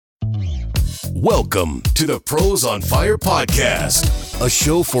Welcome to the Pros on Fire podcast, a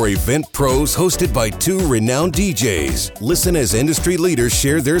show for event pros hosted by two renowned DJs. Listen as industry leaders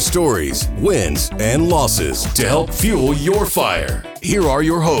share their stories, wins, and losses to help fuel your fire. Here are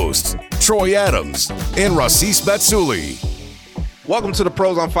your hosts, Troy Adams and Rasis Batsuli. Welcome to the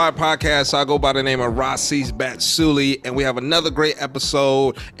Pros on Fire podcast. I go by the name of Rasis Batsuli, and we have another great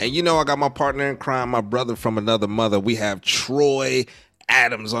episode. And you know, I got my partner in crime, my brother from another mother. We have Troy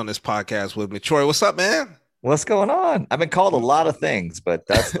Adams on this podcast with me. Troy, what's up, man? What's going on? I've been called a lot of things, but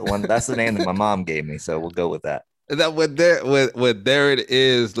that's the one. That's the name that my mom gave me, so we'll go with that. There it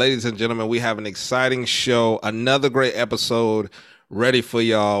is, ladies and gentlemen. We have an exciting show, another great episode ready for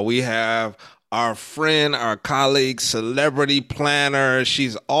y'all. We have our friend, our colleague, celebrity planner.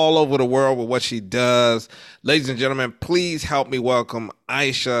 She's all over the world with what she does. Ladies and gentlemen, please help me welcome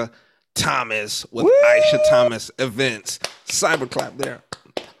Aisha Thomas with Aisha Thomas Events. Cyberclap there.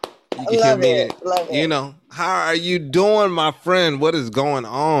 You can Love hear me. Love it. You know, how are you doing, my friend? What is going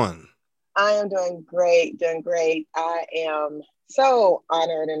on? I am doing great, I am so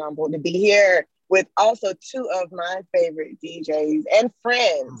honored and humbled to be here with also two of my favorite DJs and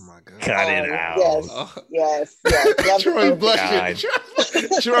friends. Oh my God. Cut it out. Yes. Troy's blushing.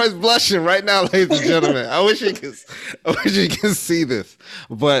 Troy's blushing right now, ladies and gentlemen. I wish you could see this.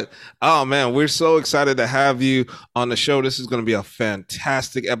 But oh man, we're so excited to have you on the show. This is going to be a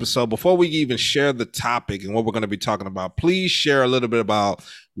fantastic episode. Before we even share the topic and what we're going to be talking about, please share a little bit about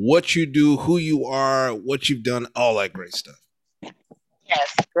what you do, who you are, what you've done, all that great stuff.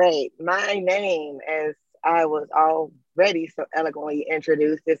 Yes, great. My name, as I was already so eloquently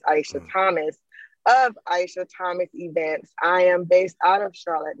introduced, is Aisha Thomas of Aisha Thomas Events. I am based out of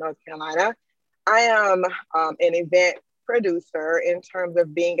Charlotte, North Carolina. I am an event producer in terms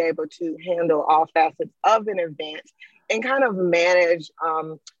of being able to handle all facets of an event and kind of manage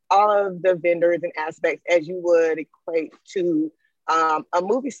all of the vendors and aspects as you would equate to a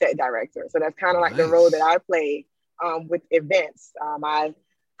movie set director. So that's kind of like the role that I play with events. I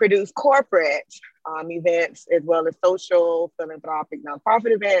produce corporate events as well as social, philanthropic,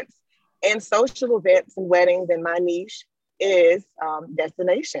 nonprofit events and social events and weddings. And my niche is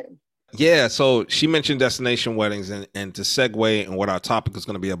destination. Yeah, so she mentioned destination weddings, and to segue and what our topic is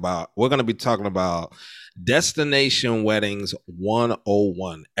going to be about, we're going to be talking about destination weddings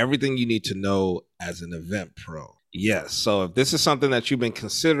 101, everything you need to know as an event pro. Yes, so if this is something that you've been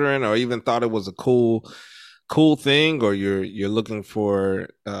considering or even thought it was a cool thing, or you're looking for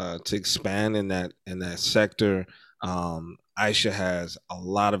to expand in that sector, Aisha has a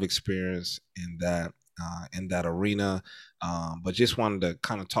lot of experience in that arena. But just wanted to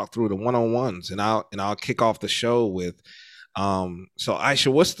kind of talk through the one-on-ones, and I'll kick off the show with so Aisha,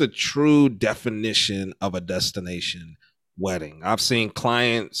 what's the true definition of a destination wedding? I've seen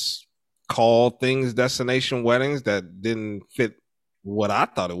clients call things destination weddings that didn't fit what I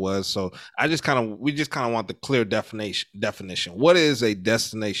thought it was. So we just kind of want the clear definition. What is a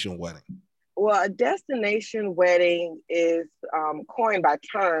destination wedding? Well, a destination wedding is coined by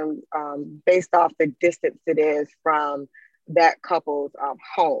term based off the distance it is from that couple's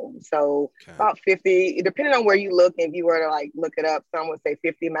home. So about 50, depending on where you look, if you were to like look it up, some would say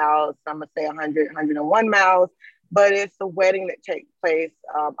 50 miles, some would say 100, 101 miles, but it's a wedding that takes place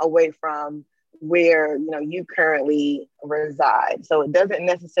away from where you currently reside. So it doesn't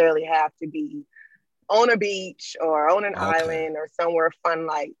necessarily have to be on a beach or on an island or somewhere fun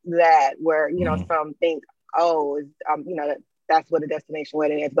like that, where some think, that's what a destination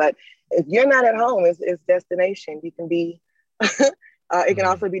wedding is. But if you're not at home, it's destination. You can be. It can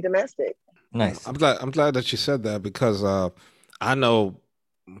also be domestic. Nice. I'm glad that you said that, because I know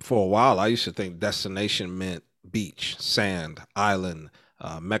for a while I used to think destination meant beach, sand, island.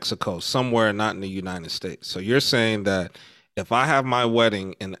 Mexico, somewhere not in the United States. So you're saying that if I have my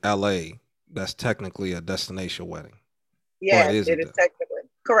wedding in LA, that's technically a destination wedding? Yes, it is technically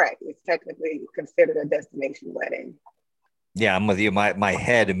correct. It's technically considered a destination wedding. Yeah, I'm with you. My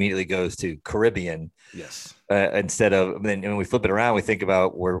head immediately goes to Caribbean. Yes. Instead of, then when we flip it around, we think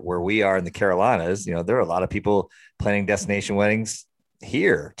about where we are in the Carolinas. There are a lot of people planning destination weddings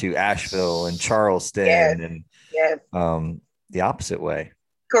here to Asheville and Charleston, and the opposite way.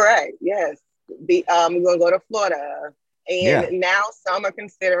 Correct. Yes. We're going to go to Florida. And now some are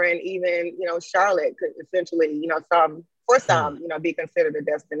considering even, Charlotte could essentially, be considered a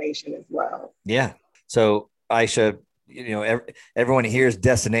destination as well. Yeah. So Aisha, everyone hears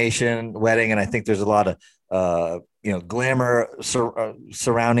destination wedding, and I think there's a lot of, glamour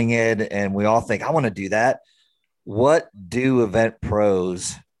surrounding it. And we all think, I want to do that. What do event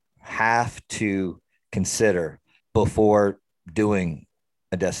pros have to consider before doing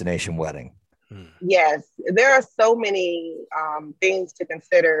a destination wedding? Yes, there are so many things to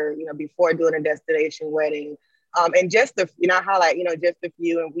consider, before doing a destination wedding. And just to, highlight, just a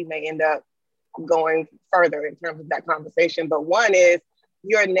few, and we may end up going further in terms of that conversation. But one is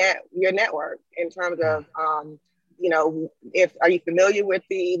your network in terms of, if are you familiar with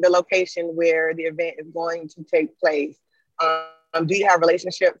the location where the event is going to take place? Do you have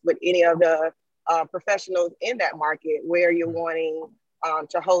relationships with any of the professionals in that market where you're wanting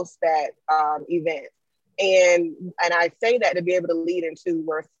to host that event? And I say that to be able to lead into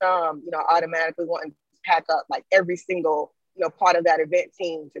where some, automatically want to pack up like every single, part of that event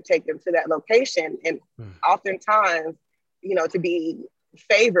team to take them to that location. And oftentimes, to be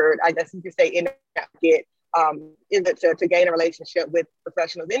favored, I guess you could say, in that market, is it to gain a relationship with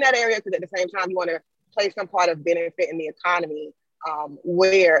professionals in that area, because at the same time, you want to play some part of benefit in the economy,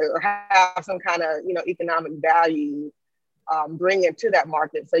 where or have some kind of, economic value bring it to that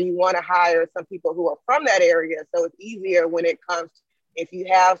market. So you want to hire some people who are from that area. So it's easier when it comes, if you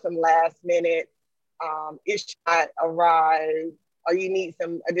have some last minute issue not arrive, or you need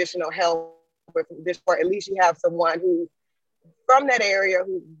some additional help with this, or at least you have someone who's from that area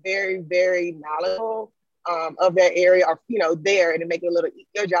who's very, very knowledgeable of that area, or, there, and to make it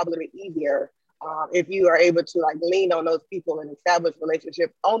your job a little bit easier. If you are able to like lean on those people and establish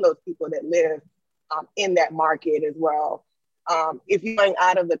relationships on those people that live in that market as well. If you're going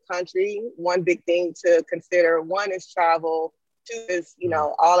out of the country, one big thing to consider, one is travel, two is,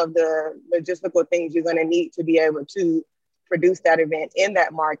 all of the logistical things you're going to need to be able to produce that event in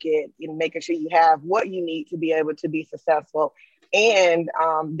that market, and making sure you have what you need to be able to be successful. And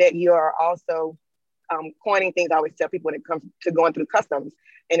that you are also coining things I always tell people when it comes to going through customs.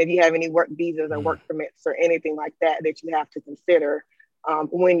 And if you have any work visas or work permits or anything like that, that you have to consider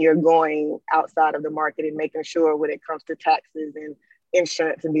when you're going outside of the market, and making sure when it comes to taxes and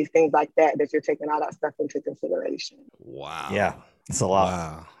insurance and these things like that, that you're taking all that stuff into consideration. Wow. Yeah, it's a lot.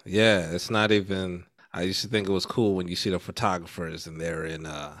 Wow. Yeah, it's not even, I used to think it was cool when you see the photographers and they're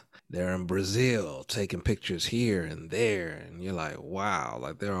in Brazil taking pictures here and there, and you're like, wow,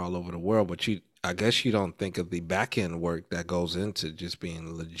 like they're all over the world. But I guess you don't think of the back end work that goes into just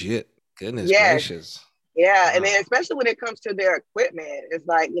being legit. Goodness gracious. Yeah. Wow. And then especially when it comes to their equipment, it's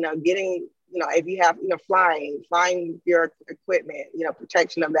like, getting, if you have, flying your equipment,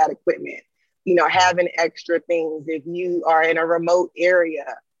 protection of that equipment, having extra things. If you are in a remote area,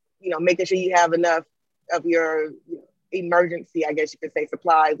 making sure you have enough of your emergency, I guess you could say,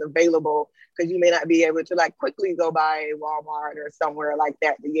 supplies available, because you may not be able to like quickly go by Walmart or somewhere like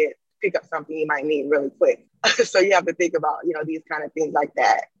that to pick up something you might need really quick. So you have to think about, these kind of things like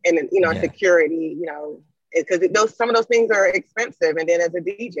that. And then, security, because some of those things are expensive. And then as a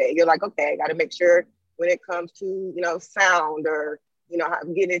DJ, you're like, okay, I got to make sure when it comes to, sound or,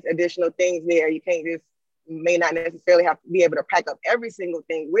 getting additional things there, you may not necessarily have to be able to pack up every single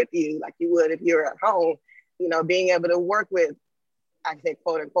thing with you like you would if you're at home, being able to work with, I say,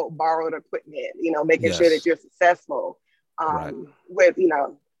 quote unquote, borrowed equipment, making sure that you're successful with,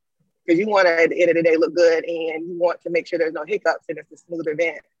 because you want to, at the end of the day, look good, and you want to make sure there's no hiccups and it's a smooth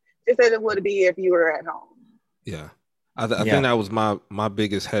event, just as it would be if you were at home. Yeah. I think that was my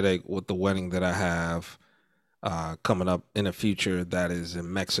biggest headache with the wedding that I have coming up in the future that is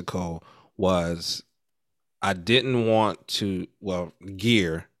in Mexico, was I didn't want to,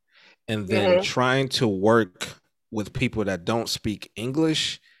 gear, and then trying to work with people that don't speak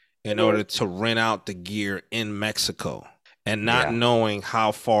English in order to rent out the gear in Mexico, and not knowing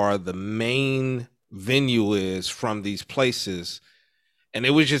how far the main venue is from these places. And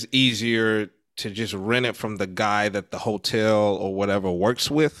it was just easier to just rent it from the guy that the hotel or whatever works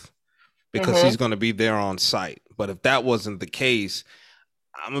with, because he's going to be there on site. But if that wasn't the case,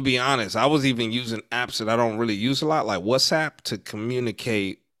 I'm going to be honest, I was even using apps that I don't really use a lot, like WhatsApp, to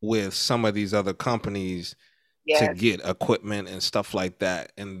communicate with some of these other companies to get equipment and stuff like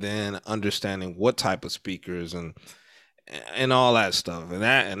that. And then understanding what type of speakers and all that stuff. And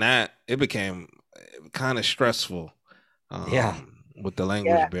that it became kind of stressful with the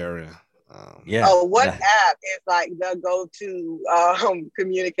language barrier. WhatsApp is like the go-to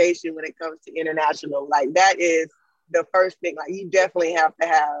communication when it comes to international. Like that is the first thing. Like you definitely have to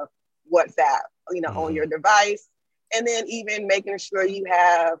have WhatsApp, on your device, and then even making sure you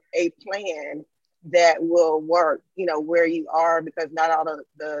have a plan that will work, where you are, because not all of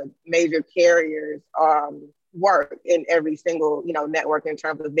the major carriers work in every single, network in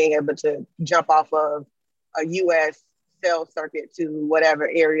terms of being able to jump off of a U.S. cell circuit to whatever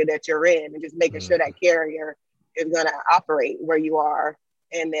area that you're in, and just making sure that carrier is going to operate where you are,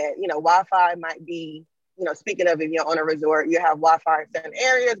 and that, Wi-Fi might be, speaking of, if you're on a resort, you have Wi-Fi in certain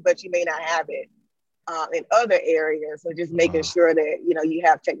areas, but you may not have it in other areas. So just making sure that, you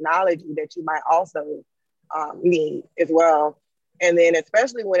have technology that you might also need as well. And then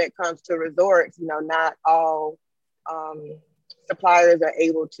especially when it comes to resorts, not all suppliers are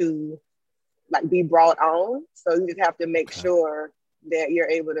able to like be brought on. So you just have to make sure that you're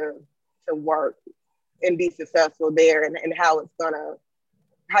able to work and be successful there, and how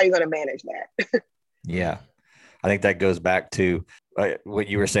you're gonna manage that. Yeah. I think that goes back to what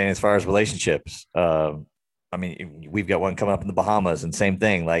you were saying as far as relationships. I mean, we've got one coming up in the Bahamas, and same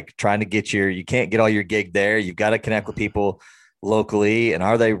thing, like trying to get you can't get all your gig there. You've got to connect with people locally, and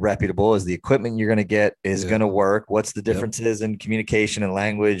are they reputable? Is the equipment you're going to get going to work? What's the differences in communication and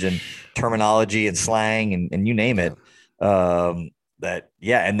language and terminology and slang and you name it? And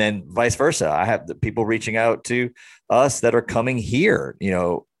then vice versa. I have the people reaching out to us that are coming here,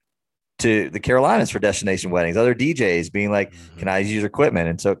 to the Carolinas for destination weddings, other DJs being like, can I use your equipment?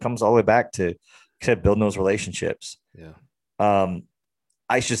 And so it comes all the way back to building those relationships. Yeah.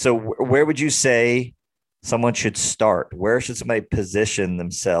 Aisha, so where would you say someone should start? Where should somebody position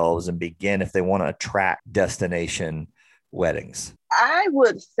themselves and begin if they want to attract destination weddings? I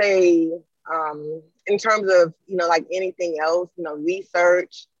would say, in terms of, like anything else,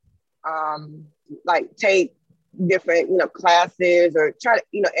 research, like take different, classes, or try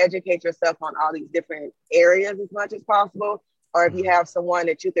to, educate yourself on all these different areas as much as possible. Or if you have someone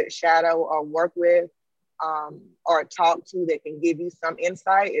that you could shadow or work with, or talk to that can give you some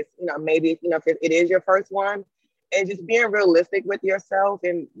insight, it's, maybe, if it is your first one, and just being realistic with yourself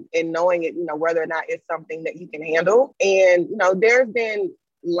and knowing it, whether or not it's something that you can handle. And, there's been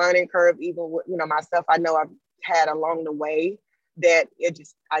learning curve, even with, myself, I know I've had along the way that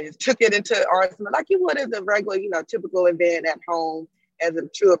I just took it into arsenal like you would as a regular, typical event at home as a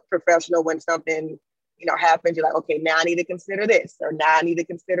true professional. When something, happens, you're like, okay, now I need to consider this, or now I need to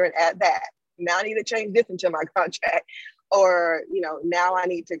consider and add that. Now I need to change this into my contract, or, now I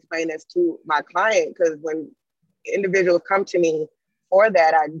need to explain this to my client. Because when individuals come to me for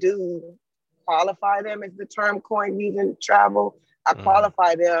that, I do qualify them, as the term coined using travel. I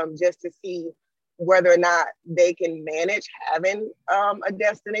qualify them just to see whether or not they can manage having a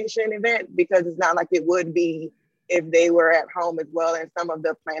destination event, because it's not like it would be if they were at home as well. And some of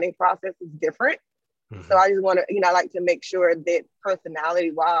the planning process is different. So I just want to, I like to make sure that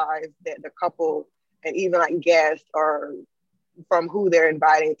personality wise, that the couple and even like guests, or from who they're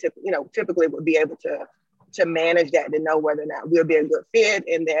inviting to, typically would be able to manage that, to know whether or not we'll be a good fit,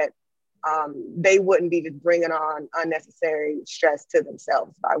 and that they wouldn't be just bringing on unnecessary stress to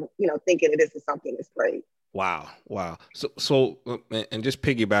themselves by, thinking that this is something that's great. Wow. So, and just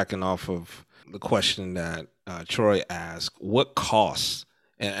piggybacking off of the question that Troy asked, what costs,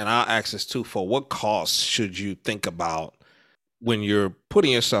 and I'll ask this twofold, what costs should you think about when you're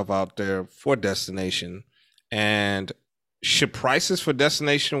putting yourself out there for destination? And should prices for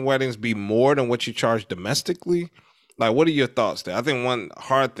destination weddings be more than what you charge domestically? Like, what are your thoughts there? I think one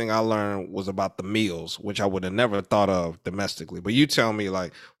hard thing I learned was about the meals, which I would have never thought of domestically. But you tell me,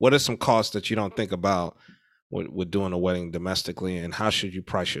 like, what are some costs that you don't think about with doing a wedding domestically, and how should you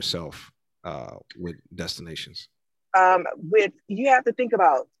price yourself with destinations? You have to think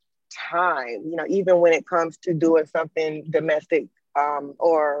about time, even when it comes to doing something domestic,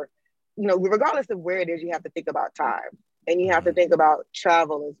 or, regardless of where it is, you have to think about time, and you have to think about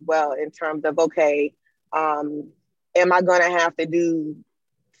travel as well, in terms of, okay, am I going to have to do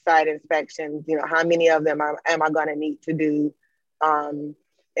site inspections? How many of them am I going to need to do,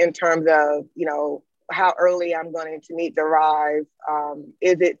 in terms of, how early I'm going to need to arrive?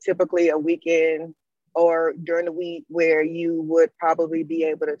 Is it typically a weekend or during the week where you would probably be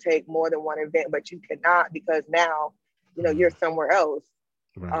able to take more than one event, but you cannot because now, you're somewhere else.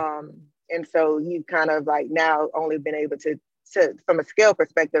 Right. And so you kind of like now only been able to from a scale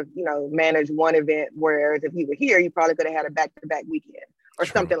perspective, manage one event, whereas if you were here, you probably could have had a back-to-back weekend or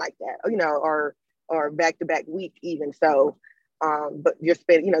something like that, or back-to-back week even. So, but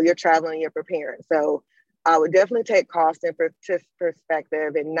you're traveling, you're preparing. So I would definitely take cost in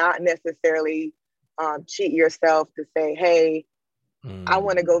perspective, and not necessarily cheat yourself to say, hey, I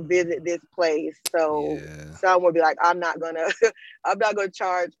want to go visit this place. So someone would be like, I'm not gonna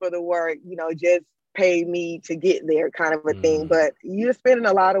charge for the work, just pay me to get there, kind of a thing. But you're spending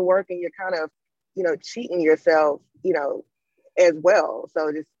a lot of work, and you're kind of, cheating yourself, as well.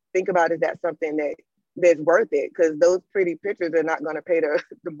 So just think about, is that something that's worth it? Because those pretty pictures are not going to pay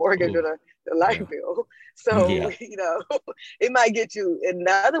the mortgage or the light bill. So, it might get you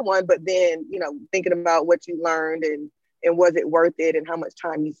another one, but then, thinking about what you learned and was it worth it, and how much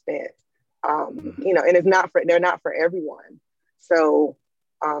time you spent. And they're not for everyone. So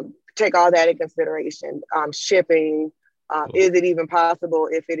take all that in consideration. Shipping, is it even possible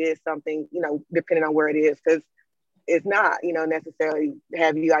if it is something, depending on where it is, because it's not, necessarily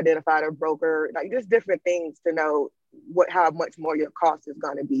have you identified a broker, like just different things to know how much more your cost is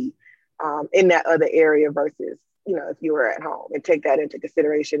going to be in that other area versus, if you were at home, and take that into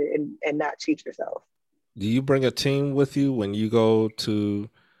consideration and not cheat yourself. Do you bring a team with you when you go to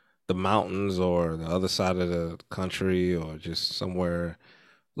the mountains or the other side of the country or just somewhere?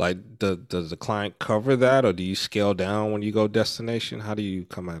 Like, does the client cover that, or do you scale down when you go destination? How do you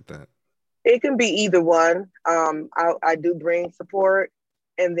come at that? It can be either one. I do bring support,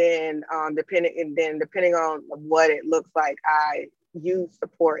 and then depending on what it looks like, I use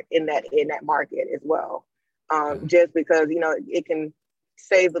support in that market as well. Just because it can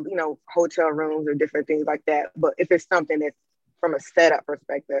save hotel rooms or different things like that. But if it's something that's from a setup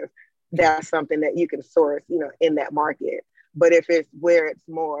perspective, that's something that you can source in that market. But if it's where it's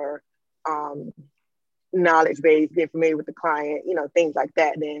more knowledge based, get familiar with the client, things like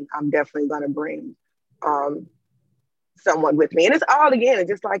that, then I'm definitely going to bring someone with me. And it's all, again, it's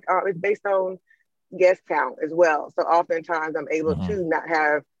just like it's based on guest count as well. So oftentimes I'm able to not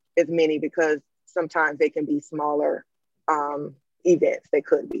have as many because sometimes they can be smaller events. They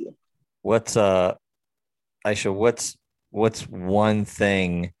could be. What's Aisha, what's one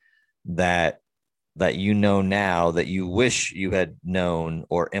thing that now that you wish you had known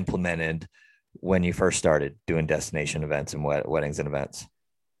or implemented when you first started doing destination events and weddings and events?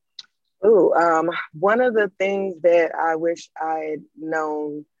 One of the things that I wish I had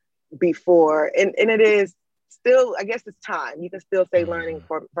known before, and it is still, I guess it's time. You can still say learning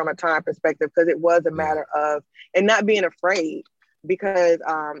from a time perspective, because it was a matter of, and not being afraid, because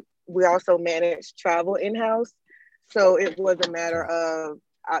we also manage travel in-house. So it was a matter of,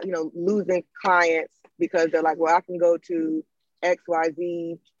 losing clients because they're like, well, I can go to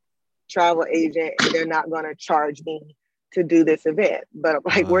XYZ travel agent and they're not going to charge me to do this event. But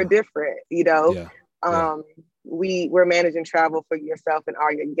like, we're different, we're managing travel for yourself and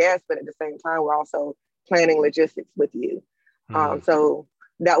all your guests, but at the same time, we're also planning logistics with you. So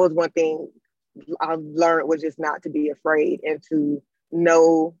that was one thing I learned, was just not to be afraid and to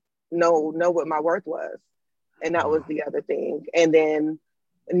know what my worth was. And that was the other thing. And then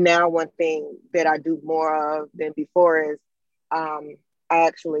now one thing that I do more of than before is I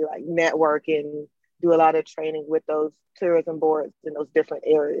actually like network and do a lot of training with those tourism boards in those different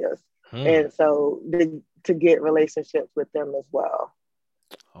areas. And so to get relationships with them as well.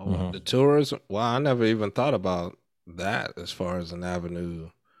 The tourism. Wow, I never even thought about that as far as an avenue.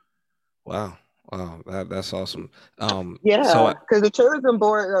 Wow, that's awesome. Yeah, because the tourism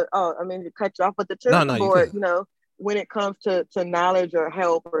board, to cut you off, but the tourism board, when it comes to knowledge or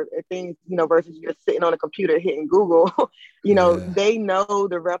help or things, versus just sitting on a computer hitting Google, they know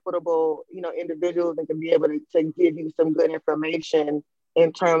the reputable, individuals, and can be able to give you some good information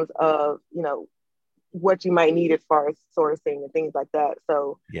in terms of, what you might need as far as sourcing and things like that.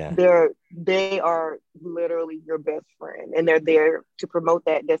 So they are literally your best friend, and they're there to promote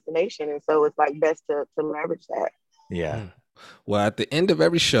that destination. And so it's like best to leverage that. Yeah. Well, at the end of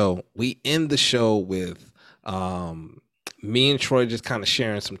every show, we end the show with me and Troy just kind of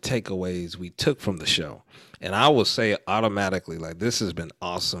sharing some takeaways we took from the show. And I will say automatically, like, this has been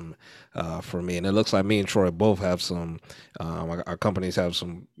awesome for me. And it looks like me and Troy both have some, our companies have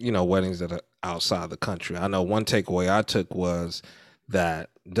some, weddings that are outside the country. I know one takeaway I took was that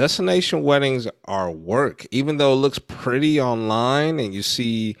destination weddings are work. Even though it looks pretty online and you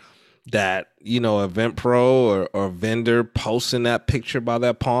see that, Eventpro or vendor posting that picture by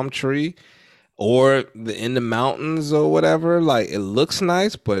that palm tree, or in the mountains or whatever, like, it looks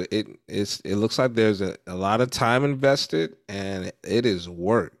nice, but it looks like there's a lot of time invested, and it is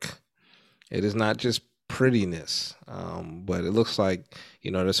work. It is not just prettiness, but it looks like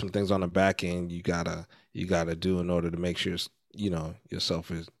there's some things on the back end you gotta do in order to make sure yourself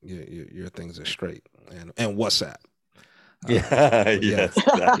is your things are straight. And WhatsApp,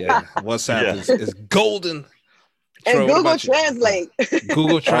 WhatsApp is golden. And Troy, Google Translate.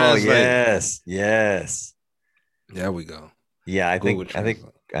 Google Translate. Oh, yes. There we go. Yeah, I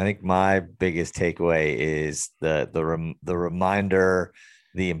think my biggest takeaway is the reminder,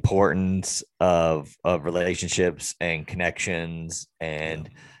 the importance of relationships and connections, and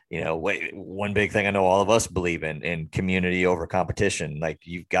one big thing I know all of us believe in community over competition. Like,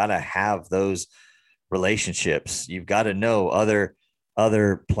 you've got to have those relationships. You've got to know other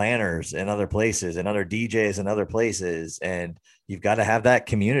planners in other places and other DJs in other places, and you've got to have that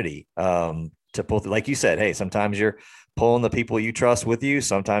community. to pull through. Like you said, hey, sometimes you're pulling the people you trust with you.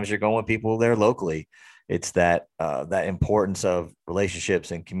 Sometimes you're going with people there locally. It's that importance of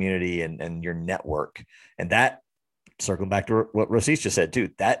relationships and community and your network. And that, circling back to what Rosis just said too,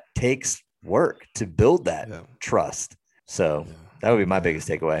 that takes work to build that trust. So that would be my biggest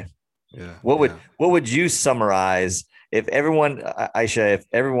takeaway. Yeah. What would you summarize if everyone, Aisha, if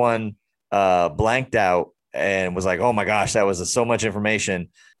everyone blanked out and was like, oh my gosh, that was so much information.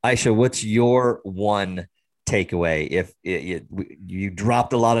 Aisha, what's your one takeaway? If you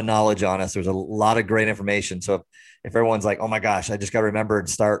dropped a lot of knowledge on us, there's a lot of great information. So if everyone's like, oh my gosh, I just got to remember and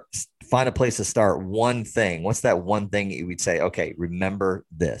find a place to start one thing. What's that one thing that you would say? Okay, remember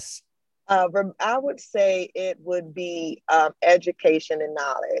this. I would say it would be education and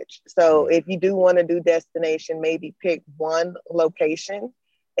knowledge. So if you do want to do destination, maybe pick one location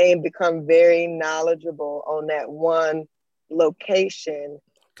and become very knowledgeable on that one location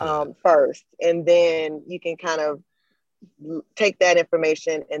first. And then you can kind of take that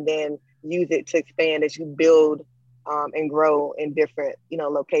information and then use it to expand as you build and grow in different,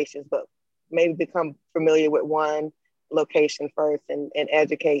 locations. But maybe become familiar with one location first and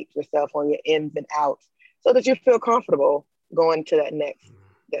educate yourself on your ins and outs so that you feel comfortable going to that next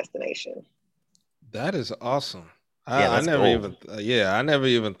destination. That is awesome. I never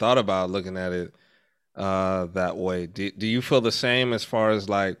even thought about looking at it that way. Do you feel the same as far as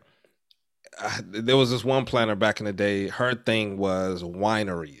like, there was this one planner back in the day, her thing was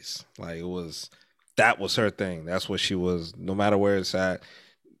wineries. Like that was her thing. That's what she was, no matter where it's at.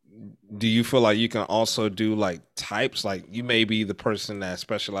 Do you feel like you can also do like types? Like you may be the person that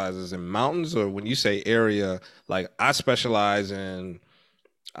specializes in mountains, or when you say area, like I specialize in,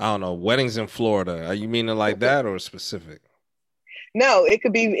 I don't know, weddings in Florida. Are you meaning like that or specific? No, it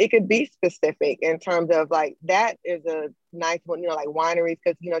could be specific in terms of like, that is a nice one, like wineries,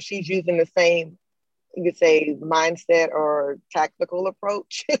 because, she's using the same, you could say, mindset or tactical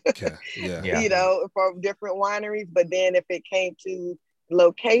approach, Okay. Yeah. For different wineries. But then if it came to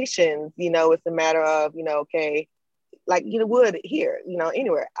locations, it's a matter of, okay, like you would here,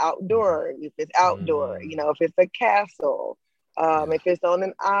 anywhere outdoor, if it's outdoor, if it's a castle, if it's on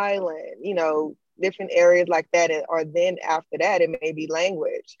an island, different areas like that. Or then after that, it may be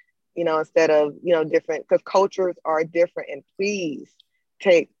language, instead of, different, because cultures are different. And please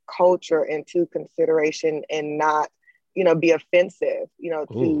take culture into consideration and not, be offensive,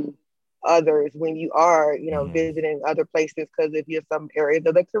 to others when you are, visiting other places. Because if you're some areas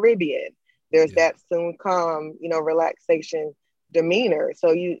of the Caribbean, there's that soon come, relaxation demeanor.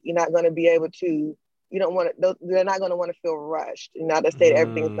 So you're not going to be able to, they're not going to want to feel rushed. Not to say that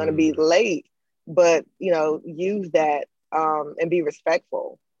everything's going to be late, but, use that and be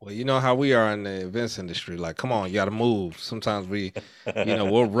respectful. Well, you know how we are in the events industry. Like, come on, you got to move. Sometimes we're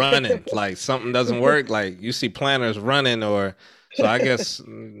running. Like something doesn't work. Like you see planners running, so I guess,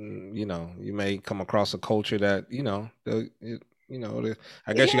 you may come across a culture that, I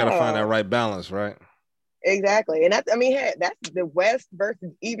guess you got to find that right balance, right? Exactly. And that's the West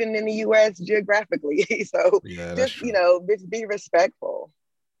versus even in the U.S. geographically. So just, just be respectful.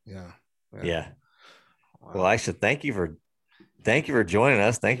 Yeah. Wow. Well, Aisha, thank you for joining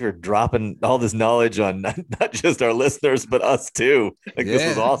us. Thank you for dropping all this knowledge on not just our listeners, but us too. This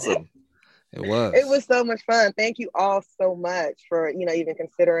was awesome. It was. It was so much fun. Thank you all so much for, even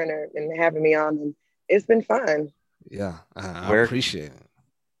considering and having me on. And it's been fun. Yeah, I appreciate it.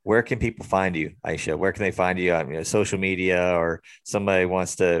 Where can people find you, Aisha? Where can they find you on social media, or somebody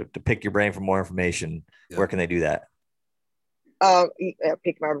wants to pick your brain for more information? Yeah. Where can they do that?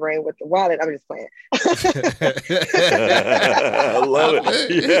 Pick my brain with the wallet. I'm just playing. I love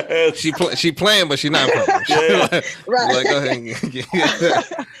it. Yes. She playing, but she's not playing. Yeah. Right. Like, go ahead.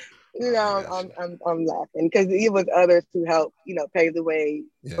 I'm laughing because it was others to help, pave the way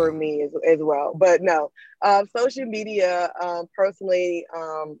for me as well. But no, social media, personally,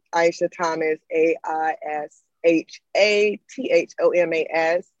 Aisha Thomas,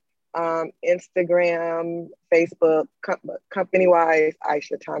 AISHATHOMAS, Instagram, Facebook, company-wise,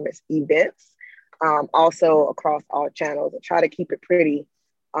 Aisha Thomas Events, also across all channels. I try to keep it pretty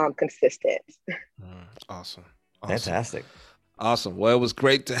consistent. Awesome. Fantastic. Awesome. Well, it was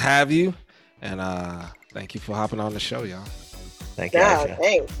great to have you, and thank you for hopping on the show, y'all. Thank you, Aisha.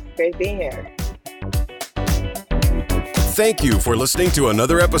 Thanks. Great being here. Thank you for listening to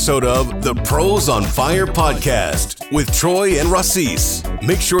another episode of the Pros on Fire podcast with Troy and Rosis.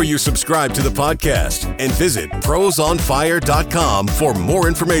 Make sure you subscribe to the podcast and visit prosonfire.com for more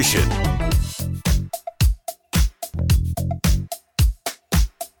information.